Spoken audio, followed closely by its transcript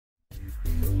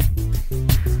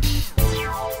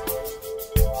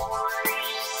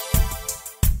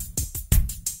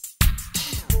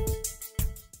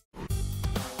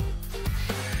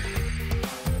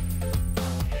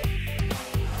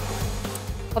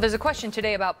Well, there's a question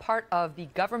today about part of the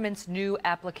government's new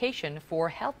application for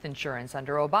health insurance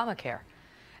under Obamacare.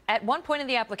 At one point in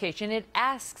the application, it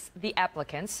asks the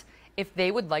applicants if they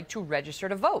would like to register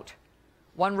to vote.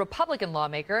 One Republican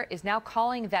lawmaker is now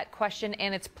calling that question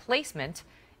and its placement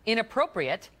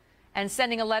inappropriate and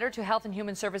sending a letter to Health and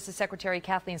Human Services Secretary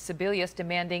Kathleen Sebelius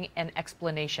demanding an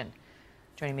explanation.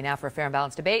 Joining me now for a fair and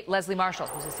balanced debate, Leslie Marshall,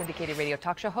 who's a syndicated radio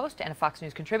talk show host and a Fox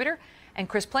News contributor, and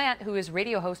Chris Plante, who is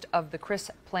radio host of The Chris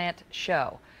Plante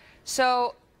Show.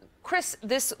 So, Chris,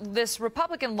 this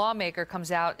Republican lawmaker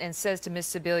comes out and says to Ms.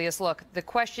 Sebelius, look, the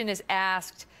question is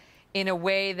asked in a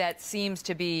way that seems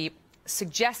to be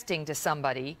suggesting to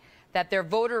somebody that their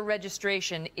voter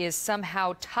registration is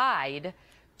somehow tied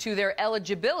to their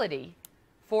eligibility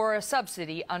for a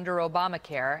subsidy under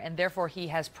Obamacare, and therefore he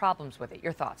has problems with it.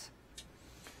 Your thoughts?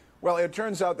 Well, it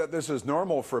turns out that this is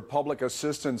normal for public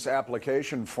assistance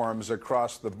application forms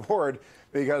across the board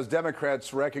because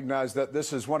Democrats recognize that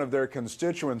this is one of their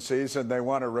constituencies and they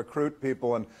want to recruit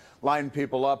people and line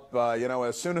people up,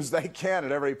 as soon as they can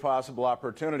at every possible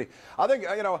opportunity. I think,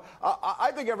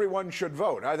 I think everyone should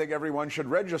vote. I think everyone should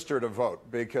register to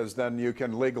vote because then you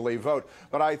can legally vote.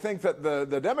 But I think that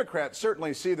the Democrats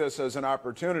certainly see this as an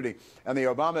opportunity, and the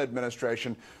Obama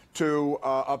administration, to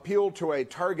appeal to a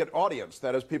target audience,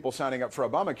 that is people signing up for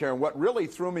Obamacare. And what really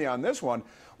threw me on this one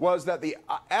was that the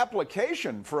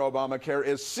application for Obamacare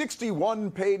is 61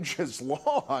 pages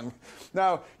long.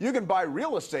 Now, you can buy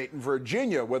real estate in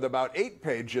Virginia with about 8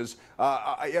 pages.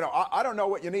 I don't know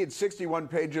what you need 61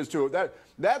 pages to.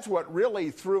 That's what really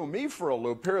threw me for a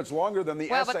loop here. It's longer than the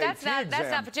SAT exam. Well, but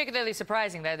that's not particularly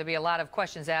surprising that there'll be a lot of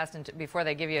questions asked before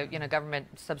they give you,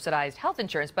 government-subsidized health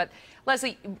insurance. But,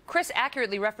 Leslie, Chris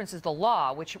accurately references the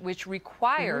law, which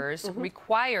requires,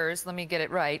 let me get it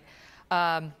right,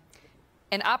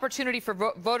 an opportunity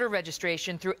for voter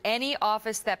registration through any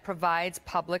office that provides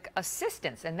public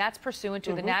assistance. And that's pursuant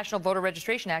to the National Voter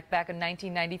Registration Act back in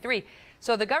 1993.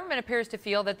 So the government appears to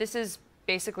feel that this is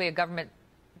basically a government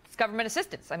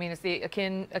assistance. I mean, it's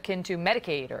akin to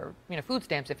Medicaid or, food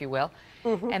stamps, if you will.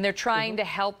 And they're trying to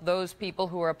help those people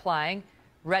who are applying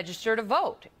register to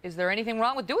vote. Is there anything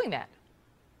wrong with doing that?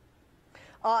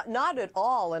 Not at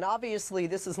all, and obviously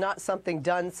this is not something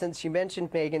done since you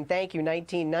mentioned, Megyn, thank you,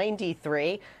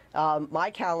 1993. My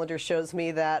calendar shows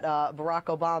me that Barack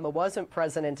Obama wasn't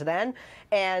president then,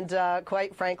 and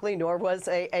quite frankly, nor was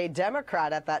a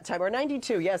Democrat at that time. Or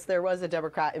 92, yes, there was a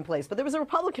Democrat in place, but there was a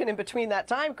Republican in between that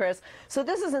time, Chris. So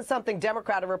this isn't something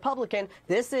Democrat or Republican.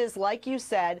 This is, like you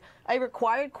said, a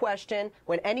required question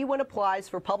when anyone applies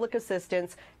for public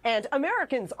assistance, and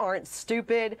Americans aren't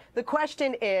stupid. The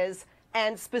question is,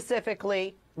 and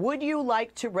specifically, would you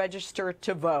like to register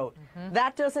to vote?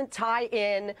 That doesn't tie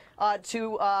in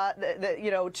to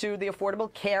the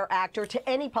Affordable Care Act or to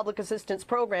any public assistance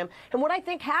program. And what I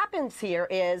think happens here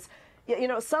is,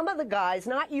 some of the guys,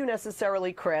 not you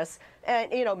necessarily, Chris, and,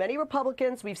 many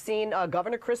Republicans, we've seen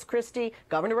Governor Chris Christie,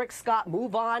 Governor Rick Scott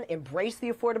move on, embrace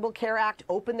the Affordable Care Act,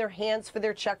 open their hands for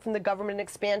their check from the government and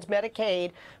expand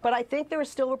Medicaid. But I think there are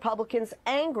still Republicans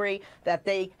angry that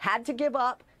they had to give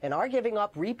up and are giving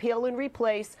up, repeal and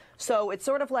replace. So it's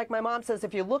sort of like my mom says,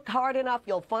 if you look hard enough,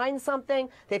 you'll find something.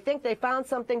 They think they found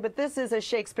something, but this is, as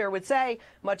Shakespeare would say,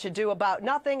 much ado about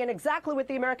nothing, and exactly what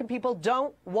the American people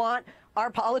don't want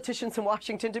our politicians in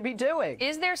Washington to be doing.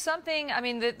 Is there something, I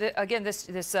mean, again,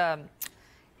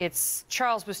 it's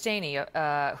Charles Bustany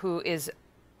who is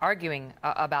arguing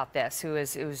about this,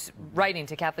 who's writing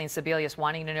to Kathleen Sebelius,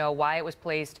 wanting to know why it was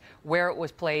placed, where it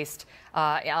was placed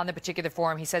on the particular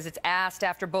form. He says it's asked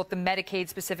after both the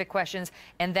Medicaid-specific questions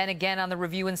and then again on the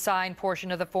review and sign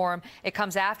portion of the form. It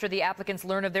comes after the applicants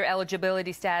learn of their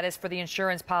eligibility status for the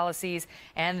insurance policies,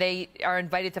 and they are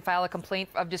invited to file a complaint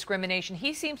of discrimination.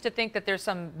 He seems to think that there's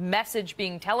some message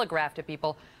being telegraphed to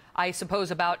people, I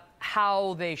suppose, about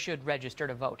how they should register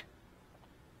to vote.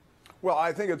 Well,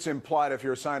 I think it's implied if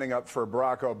you're signing up for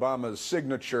Barack Obama's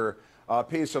signature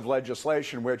piece of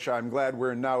legislation, which I'm glad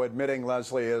we're now admitting,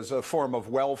 Leslie, is a form of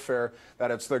welfare, that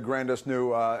it's the grandest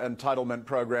new entitlement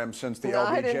program since the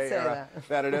LBJ era.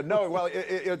 That it had. No, well,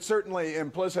 it's certainly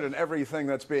implicit in everything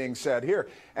that's being said here.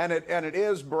 And it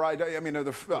is, I mean,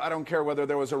 I don't care whether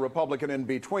there was a Republican in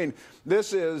between.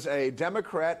 This is a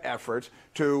Democrat effort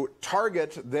to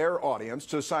target their audience,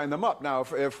 to sign them up. Now,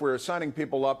 if we're signing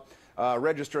people up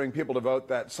registering people to vote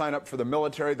that sign up for the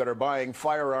military, that are buying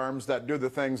firearms, that do the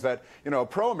things that,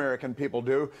 pro-American people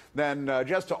do, than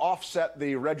just to offset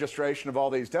the registration of all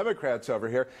these Democrats over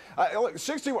here. Look,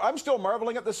 I'm still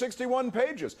marveling at the 61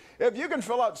 pages. If you can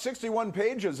fill out 61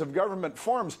 pages of government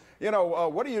forms,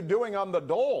 what are you doing on the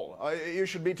dole? You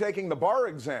should be taking the bar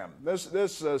exam. This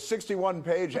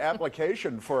 61-page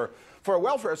application for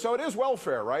welfare. So it is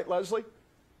welfare, right, Leslie?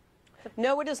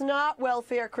 No, it is not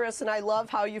welfare, Chris, and I love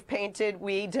how you've painted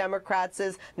we Democrats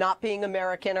as not being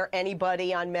American or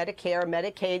anybody on Medicare,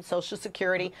 Medicaid, Social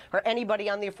Security, or anybody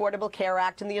on the Affordable Care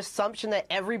Act, and the assumption that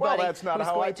everybody that's not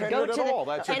how I painted it at all.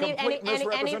 That's a complete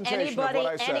misrepresentation of what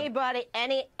I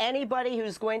said. Anybody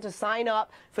who's going to sign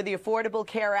up for the Affordable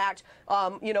Care Act,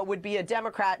 would be a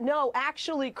Democrat. No,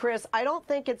 actually, Chris, I don't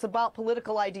think it's about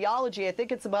political ideology. I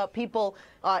think it's about people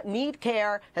need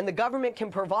care, and the government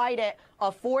can provide it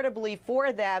affordably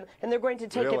for them, and they're going to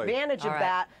take advantage of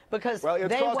that because they want to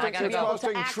be able to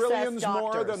costing access trillions doctors.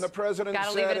 more than the president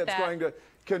said. It's going to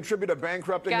contribute to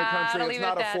bankrupting the country. It's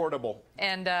not affordable.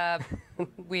 And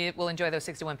we will enjoy those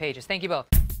 61 pages. Thank you both.